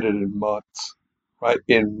 We did it in months, right?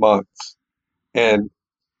 In months. And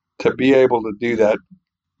to be able to do that,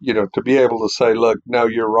 to be able to say, look, no,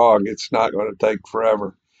 you're wrong. It's not going to take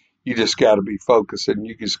forever. You just got to be focused and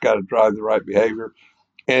you just got to drive the right behavior.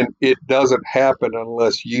 And it doesn't happen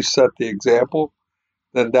unless you set the example,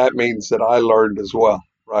 then that means that I learned as well,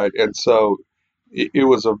 right? And so it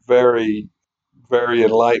was a very, very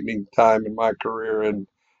enlightening time in my career and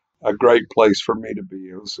a great place for me to be.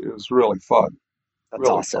 It was really fun, That's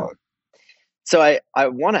really awesome. fun. So I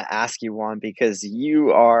want to ask you one because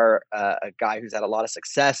you are a guy who's had a lot of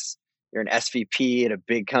success. You're an SVP at a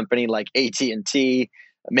big company like AT&T,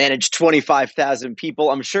 managed 25,000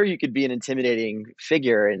 people. I'm sure you could be an intimidating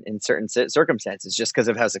figure in certain circumstances just because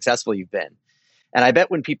of how successful you've been. And I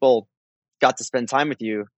bet when people got to spend time with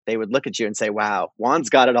you, they would look at you and say, wow, Juan's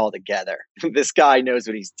got it all together. This guy knows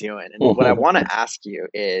what he's doing. And what I want to ask you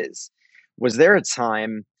is, was there a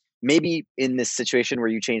time, maybe in this situation where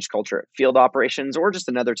you changed culture at field operations or just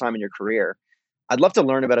another time in your career? I'd love to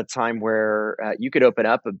learn about a time where you could open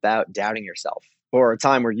up about doubting yourself or a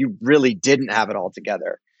time where you really didn't have it all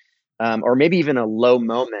together, or maybe even a low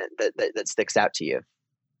moment that sticks out to you.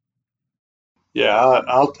 Yeah,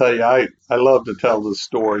 I'll tell you, I love to tell this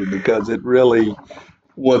story because it really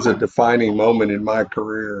was a defining moment in my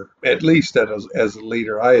career, at least as a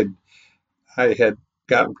leader. I had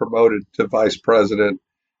gotten promoted to vice president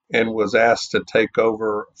and was asked to take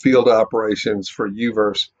over field operations for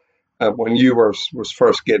UVerse when UVerse was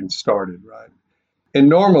first getting started, right? And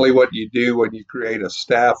normally, what you do when you create a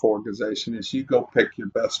staff organization is you go pick your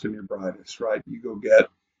best and your brightest, right? You go get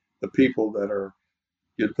the people that are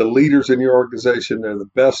the leaders in your organization. They're the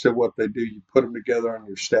best at what they do. You put them together on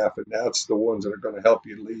your staff, and that's the ones that are going to help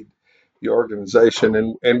you lead the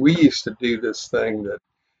organization. And we used to do this thing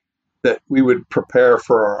that we would prepare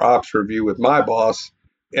for our ops review with my boss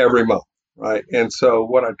every month, right? And so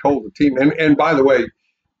what I told the team, and by the way,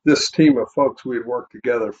 this team of folks, we had worked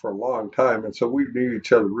together for a long time, and so we knew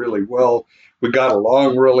each other really well. We got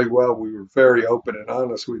along really well. We were very open and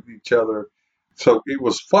honest with each other. So it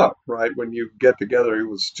was fun, right? When you get together, it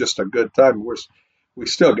was just a good time. We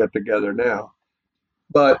still get together now.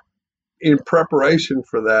 But in preparation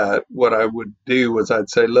for that, what I would do was I'd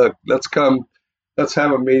say, look, let's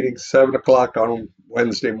have a meeting 7 o'clock on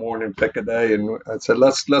Wednesday morning, pick a day, and I'd say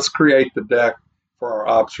let's create the deck for our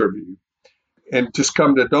ops review, and just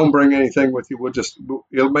come to, don't bring anything with you.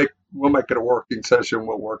 We'll make it a working session.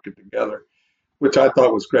 We'll work it together, which I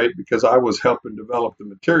thought was great because I was helping develop the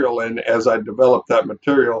material. And as I developed that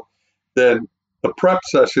material, then the prep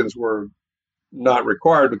sessions were not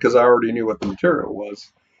required because I already knew what the material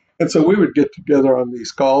was. And so we would get together on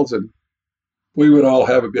these calls and we would all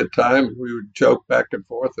have a good time. We would joke back and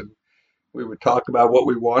forth and we would talk about what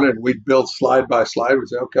we wanted. We'd build slide by slide. We'd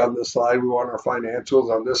say, okay, on this slide, we want our financials.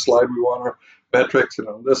 On this slide, we want our metrics. And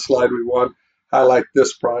on this slide, we want highlight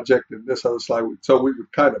this project and this other slide. So we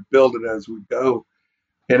would kind of build it as we go.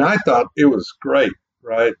 And I thought it was great,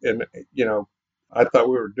 right? And, I thought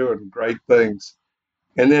we were doing great things.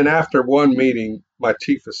 And then after one meeting, my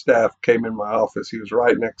chief of staff came in my office. He was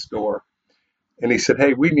right next door. And he said,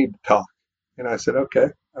 hey, we need to talk. And I said, okay.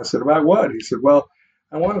 I said, about what? He said, well,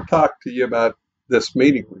 I want to talk to you about this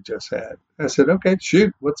meeting we just had. I said, okay,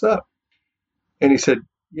 shoot, what's up? And he said,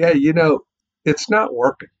 yeah, it's not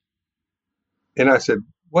working. And I said,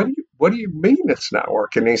 what do you mean it's not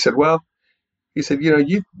working? And he said, well, you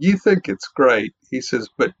think it's great. He says,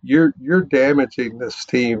 but you're damaging this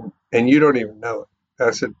team and you don't even know it.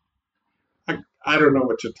 I said, I don't know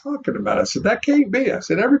what you're talking about. I said, that can't be. I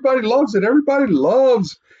said, everybody loves it. Everybody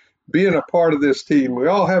loves being a part of this team. We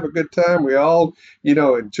all have a good time. We all,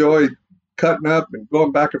 enjoy cutting up and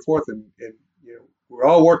going back and forth, and we're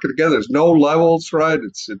all working together. There's no levels, right?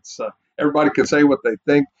 It's everybody can say what they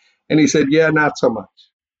think. And he said, yeah, not so much.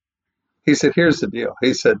 He said, here's the deal.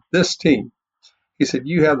 He said, this team. He said,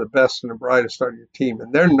 you have the best and the brightest on your team,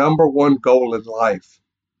 and their number one goal in life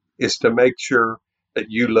is to make sure that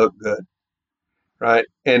you look good, right?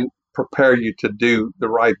 And prepare you to do the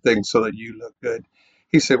right thing so that you look good.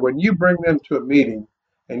 He said, when you bring them to a meeting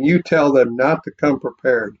and you tell them not to come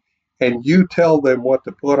prepared and you tell them what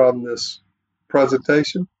to put on this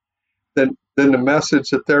presentation, then the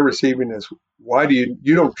message that they're receiving is, why do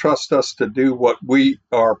you don't trust us to do what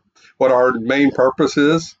our main purpose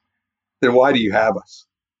is, then why do you have us?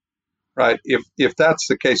 Right? If that's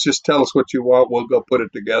the case, just tell us what you want, we'll go put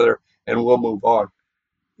it together and we'll move on.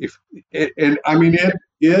 It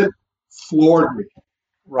floored me,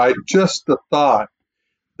 right? Just the thought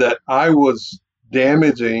that I was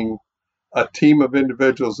damaging a team of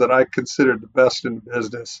individuals that I considered the best in the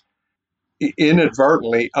business,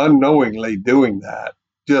 inadvertently, unknowingly doing that,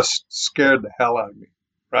 just scared the hell out of me,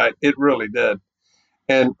 right? It really did.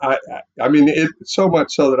 And it so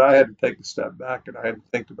much so that I had to take a step back and I had to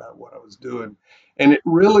think about what I was doing. And it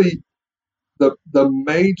really, the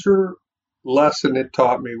major lesson it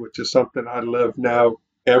taught me, which is something I live now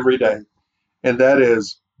every day, and that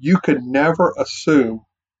is you can never assume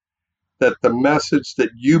that the message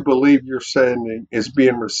that you believe you're sending is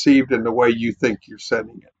being received in the way you think you're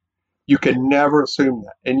sending it. You can never assume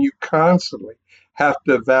that. And you constantly have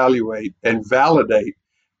to evaluate and validate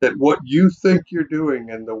that what you think you're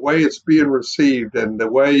doing and the way it's being received and the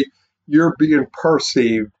way you're being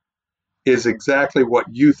perceived is exactly what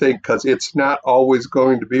you think, because it's not always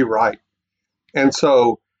going to be right. And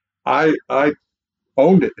so I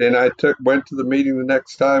owned it, and I went to the meeting the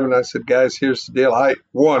next time and I said, guys, here's the deal. I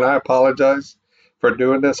apologize for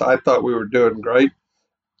doing this. I thought we were doing great.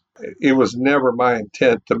 It was never my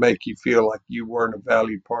intent to make you feel like you weren't a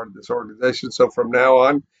valued part of this organization. So from now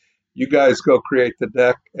on, you guys go create the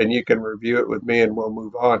deck and you can review it with me and we'll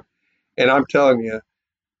move on. And I'm telling you,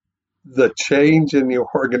 the change in the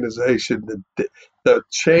organization, the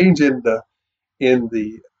change in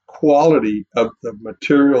the quality of the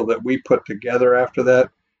material that we put together after that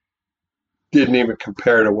didn't even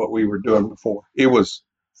compare to what we were doing before. It was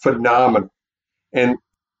phenomenal. And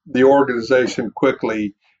the organization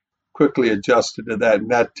quickly adjusted to that,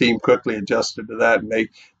 and that team quickly adjusted to that, and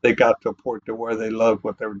they got to a point to where they loved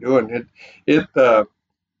what they were doing. It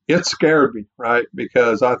scared me, right?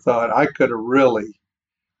 Because I thought I could have really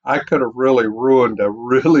ruined a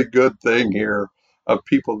really good thing here of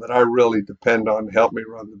people that I really depend on to help me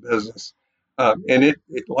run the business. And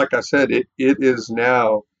like I said, it is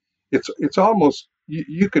now, it's almost,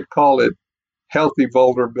 you could call it healthy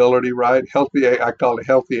vulnerability, right? I call it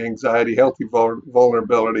healthy anxiety, healthy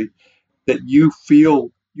vulnerability, that you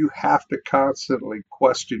feel you have to constantly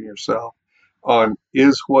question yourself on,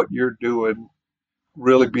 is what you're doing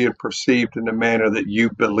really being perceived in the manner that you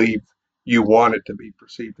believe you want it to be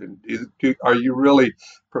perceived in? Are you really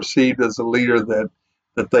perceived as a leader that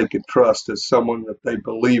they can trust, as someone that they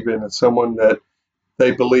believe in, as someone that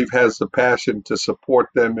they believe has the passion to support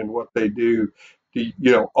them in what they do?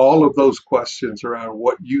 All of those questions around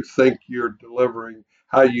what you think you're delivering,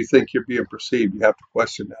 how you think you're being perceived, you have to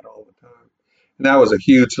question that all the time. And that was a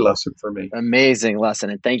huge lesson for me. Amazing lesson.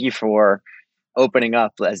 And thank you for opening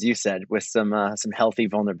up, as you said, with some healthy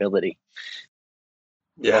vulnerability.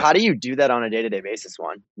 Yeah. How do you do that on a day-to-day basis,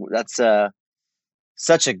 Juan? That's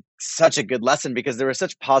such a good lesson, because there was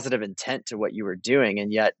such positive intent to what you were doing,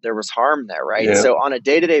 and yet there was harm there, right? Yeah. So on a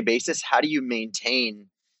day-to-day basis, how do you maintain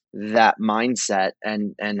that mindset,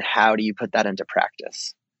 and how do you put that into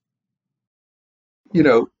practice? You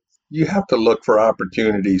know, you have to look for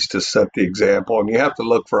opportunities to set the example, and you have to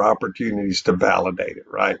look for opportunities to validate it,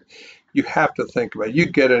 right? You have to think about it. You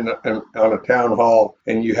get on a town hall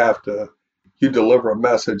and you deliver a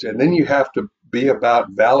message, and then you have to be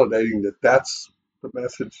about validating that that's the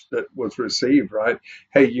message that was received, right?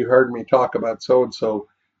 Hey, you heard me talk about so and so.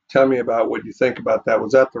 Tell me about what you think about that.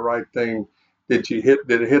 Was that the right thing? Did it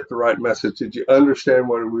hit the right message? Did you understand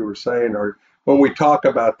what we were saying? Or when we talk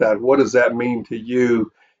about that, what does that mean to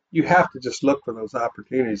you? You have to just look for those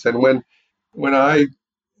opportunities. And when I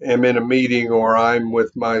am in a meeting, or I'm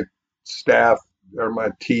with my staff or my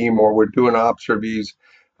team, or we're doing ops reviews,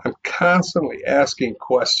 I'm constantly asking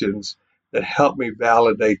questions that help me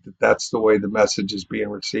validate that that's the way the message is being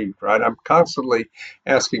received, right? I'm constantly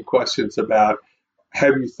asking questions about,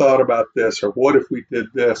 have you thought about this? Or what if we did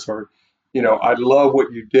this? Or, I love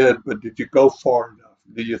what you did, but did you go far enough?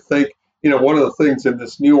 Do you think, one of the things in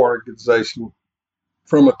this new organization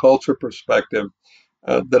from a culture perspective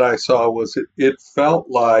that I saw was it felt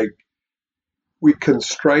like we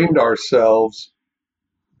constrained ourselves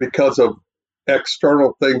because of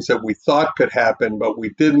external things that we thought could happen, but we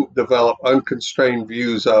didn't develop unconstrained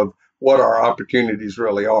views of what our opportunities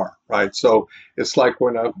really are, right? So it's like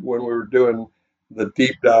when we were doing the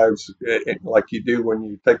deep dives, like you do when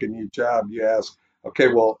you take a new job, you ask, okay,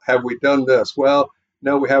 well, have we done this? Well,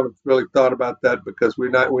 no, we haven't really thought about that because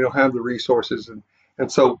we don't have the resources,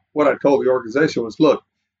 and so what I told the organization was, look,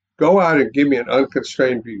 go out and give me an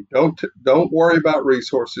unconstrained view. Don't worry about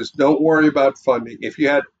resources. Don't worry about funding. If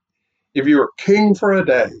you were king for a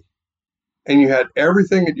day and you had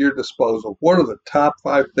everything at your disposal, what are the top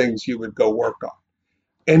 5 things you would go work on?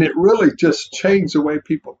 And it really just changed the way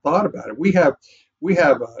people thought about it. We have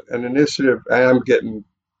an initiative. I'm getting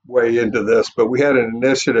way into this, but we had an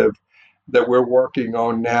initiative that we're working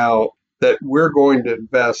on now that we're going to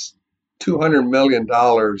invest $200 million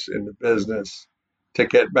in the business to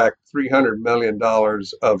get back $300 million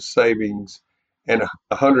of savings and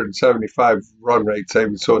 175 run rate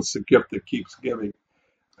savings. So it's the gift that keeps giving,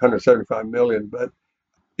 175 million. But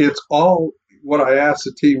it's all, what I asked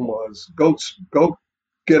the team was, go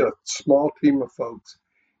get a small team of folks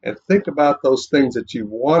and think about those things that you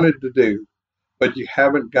wanted to do, but you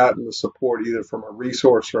haven't gotten the support either from a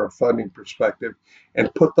resource or a funding perspective,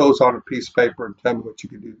 and put those on a piece of paper and tell me what you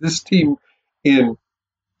can do. This team, in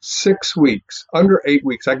 6 weeks, under 8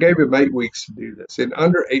 weeks, I gave them 8 weeks to do this. In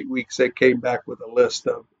under 8 weeks, they came back with a list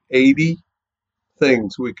of 80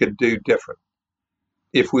 things we could do different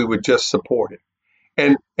if we would just support it.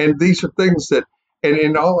 And these are things that, and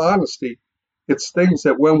in all honesty, it's things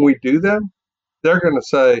that when we do them, they're going to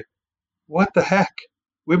say, what the heck?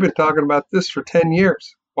 We've been talking about this for 10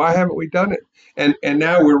 years. Why haven't we done it? And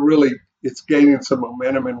now it's gaining some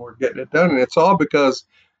momentum and we're getting it done. And it's all because,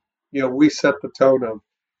 we set the tone of,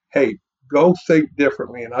 hey, go think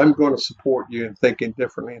differently, and I'm going to support you in thinking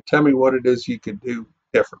differently, and tell me what it is you can do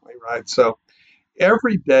differently, right? So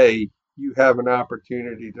every day you have an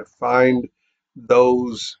opportunity to find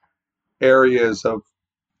those areas of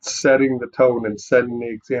setting the tone and setting the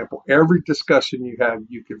example. Every discussion you have,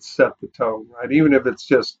 you can set the tone, right? Even if it's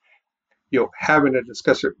just, having a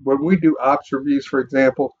discussion. When we do ops reviews, for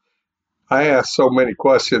example, I ask so many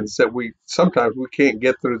questions that sometimes we can't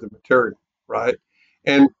get through the material, right?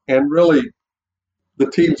 And really, the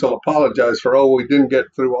teams will apologize for, oh, we didn't get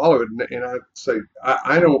through all of it. And I say,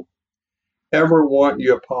 I don't ever want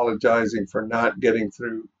you apologizing for not getting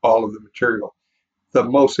through all of the material. The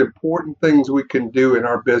most important things we can do in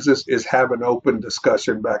our business is have an open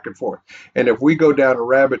discussion back and forth. And if we go down a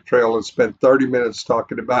rabbit trail and spend 30 minutes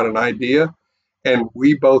talking about an idea, and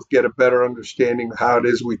we both get a better understanding of how it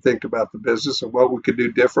is we think about the business and what we could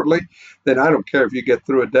do differently, then I don't care if you get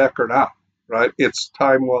through a deck or not, right? It's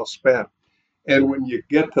time well spent. And when you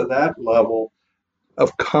get to that level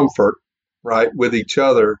of comfort, right, with each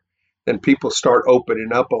other, then people start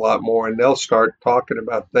opening up a lot more, and they'll start talking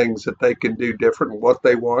about things that they can do different, what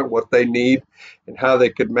they want, what they need, and how they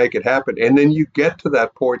could make it happen. And then you get to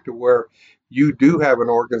that point to where you do have an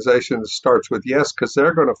organization that starts with yes, because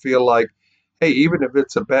they're going to feel like, hey, even if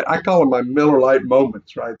it's a bad, I call them my Miller Lite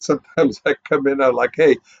moments, right? Sometimes I come in, I'm like,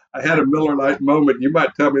 hey, I had a Miller Lite moment. You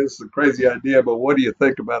might tell me this is a crazy idea, but what do you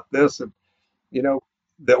think about this? And you know,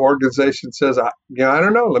 the organization says, I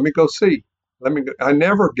don't know. Let me go see. I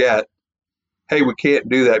never get, hey, we can't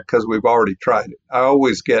do that because we've already tried it. I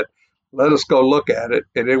always get, let us go look at it.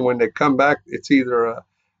 And then when they come back, it's either a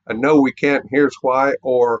no, we can't, here's why,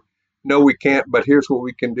 or no, we can't, but here's what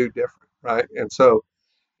we can do different, right? And so,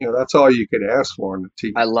 that's all you can ask for in a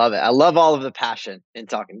I team. love it. I love all of the passion in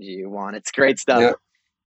talking to you, Juan. It's great stuff. Yeah,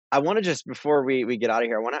 I want to just before we get out of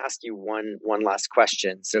here, I want to ask you one last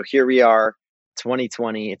question. So here we are,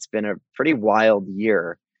 2020. It's been a pretty wild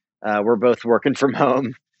year. We're both working from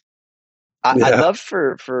home. I'd yeah. love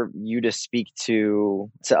for you to speak to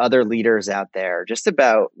other leaders out there just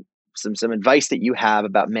about some advice that you have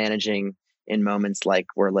about managing in moments like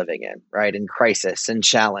we're living in, right? In crisis and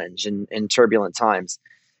challenge and in turbulent times.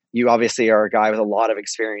 You obviously are a guy with a lot of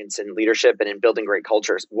experience in leadership and in building great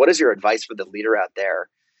cultures. What is your advice for the leader out there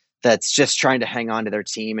that's just trying to hang on to their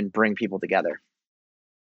team and bring people together?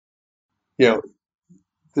 You know,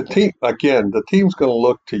 the team, again, the team's going to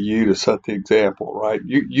look to you to set the example, right?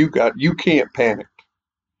 You can't panic,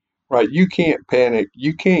 right? You can't panic.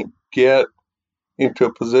 You can't get into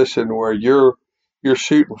a position where you're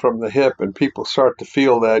shooting from the hip and people start to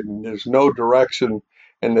feel that and there's no direction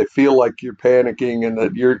and they feel like you're panicking and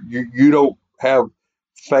that you don't have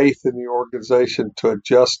faith in the organization to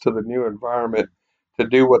adjust to the new environment to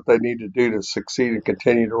do what they need to do to succeed and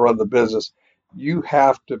continue to run the business. You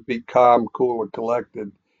have to be calm, cool, and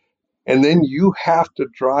collected. And then you have to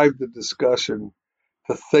drive the discussion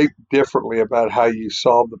to think differently about how you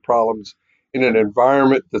solve the problems in an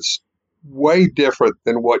environment that's way different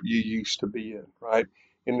than what you used to be in, right?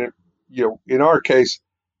 In in our case,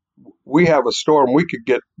 we have a storm.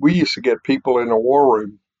 We used to get people in a war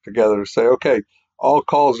room together to say, okay, all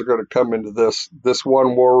calls are going to come into this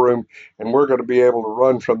one war room, and we're going to be able to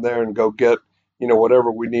run from there and go get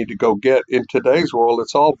whatever we need to go get. In today's world,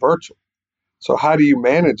 it's all virtual. So how do you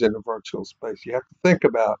manage in a virtual space? You have to think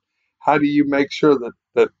about how do you make sure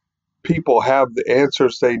that people have the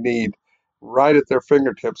answers they need right at their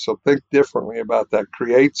fingertips. So think differently about that.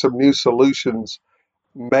 Create some new solutions.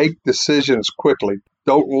 Make decisions quickly.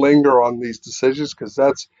 Don't linger on these decisions because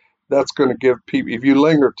that's going to give people. If you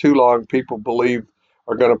linger too long, people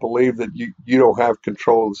are going to believe that you don't have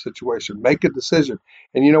control of the situation. Make a decision,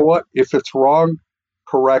 and you know what? If it's wrong,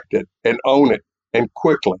 correct it and own it and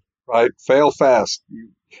quickly. Right? Fail fast.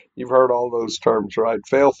 You've heard all those terms, right?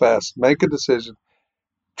 Fail fast. Make a decision.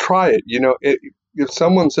 Try it. If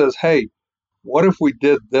someone says, "Hey, what if we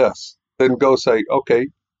did this?" Then go say, okay,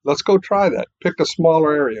 let's go try that. Pick a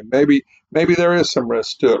smaller area. Maybe there is some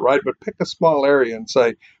risk to it, right? But pick a small area and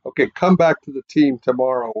say, okay, come back to the team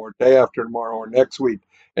tomorrow or day after tomorrow or next week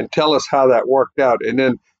and tell us how that worked out. And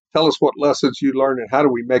then tell us what lessons you learned and how do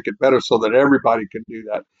we make it better so that everybody can do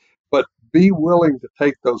that. But be willing to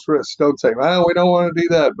take those risks. Don't say, well, we don't want to do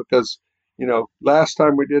that because, last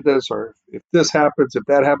time we did this, or if this happens, if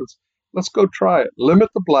that happens, let's go try it. Limit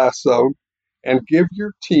the blast zone and give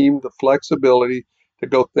your team the flexibility to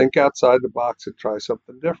go think outside the box and try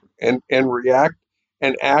something different and react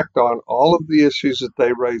and act on all of the issues that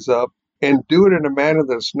they raise up and do it in a manner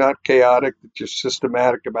that's not chaotic, that you're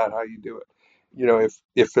systematic about how you do it.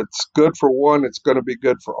 If it's good for one, it's going to be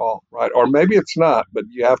good for all, right? Or maybe it's not, but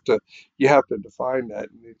you have to define that.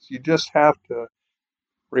 And you just have to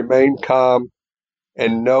remain calm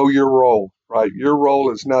and know your role, right? Your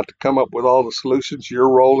role is not to come up with all the solutions. Your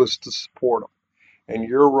role is to support them. And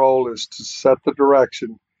your role is to set the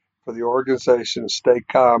direction for the organization, stay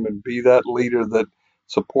calm, and be that leader that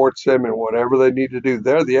supports them in whatever they need to do.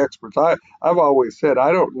 They're the experts. I've always said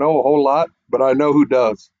I don't know a whole lot, but I know who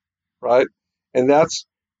does, right? And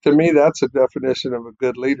to me, that's a definition of a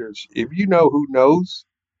good leader. If you know who knows,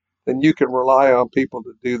 then you can rely on people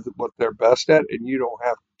to do what they're best at, and you don't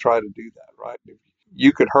have to try to do that, right?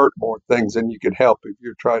 You could hurt more things than you could help if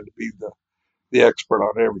you're trying to be the expert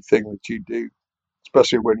on everything that you do,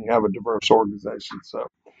 especially when you have a diverse organization. So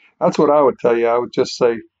that's what I would tell you. I would just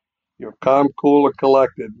say, calm, cool, and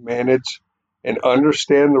collected, manage and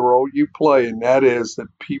understand the role you play. And that is that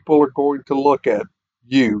people are going to look at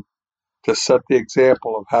you to set the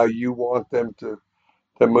example of how you want them to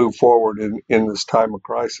move forward in this time of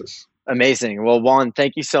crisis. Amazing. Well, Juan,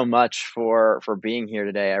 thank you so much for being here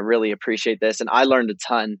today. I really appreciate this, and I learned a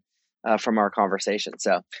ton from our conversation.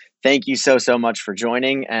 So, thank you so much for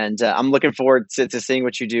joining, and I'm looking forward to seeing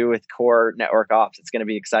what you do with Core Network Ops. It's going to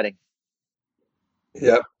be exciting.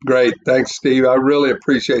 Yep, great. Thanks, Steve. I really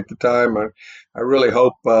appreciate the time. I really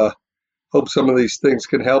hope some of these things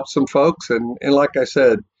can help some folks. And like I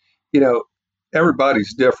said, you know,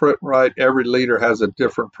 everybody's different, right? Every leader has a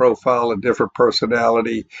different profile, a different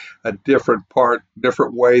personality, a different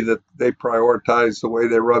way that they prioritize the way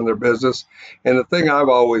they run their business. And the thing I've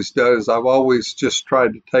always done is I've always just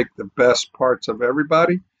tried to take the best parts of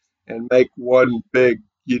everybody and make one big,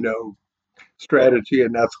 strategy.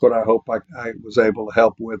 And that's what I hope I was able to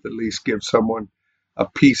help with, at least give someone a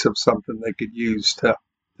piece of something they could use to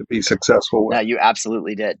be successful No, with. you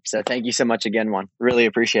absolutely did. So thank you so much again, Juan. Really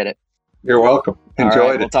appreciate it. You're welcome. All right,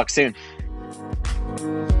 Enjoyed we'll it. talk soon.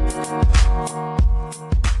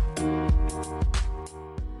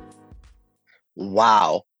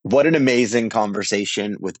 Wow, what an amazing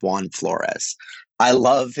conversation with Juan Flores. I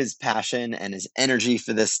love his passion and his energy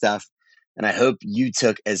for this stuff, and I hope you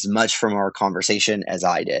took as much from our conversation as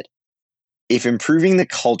I did. If improving the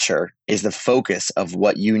culture is the focus of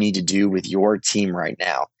what you need to do with your team right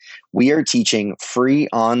now, we are teaching free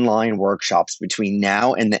online workshops between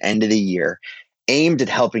now and the end of the year aimed at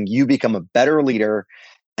helping you become a better leader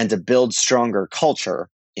and to build stronger culture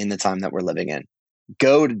in the time that we're living in.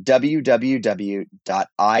 Go to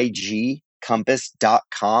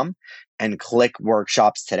www.igcompass.com and click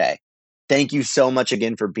workshops today. Thank you so much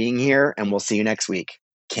again for being here, and we'll see you next week.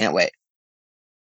 Can't wait.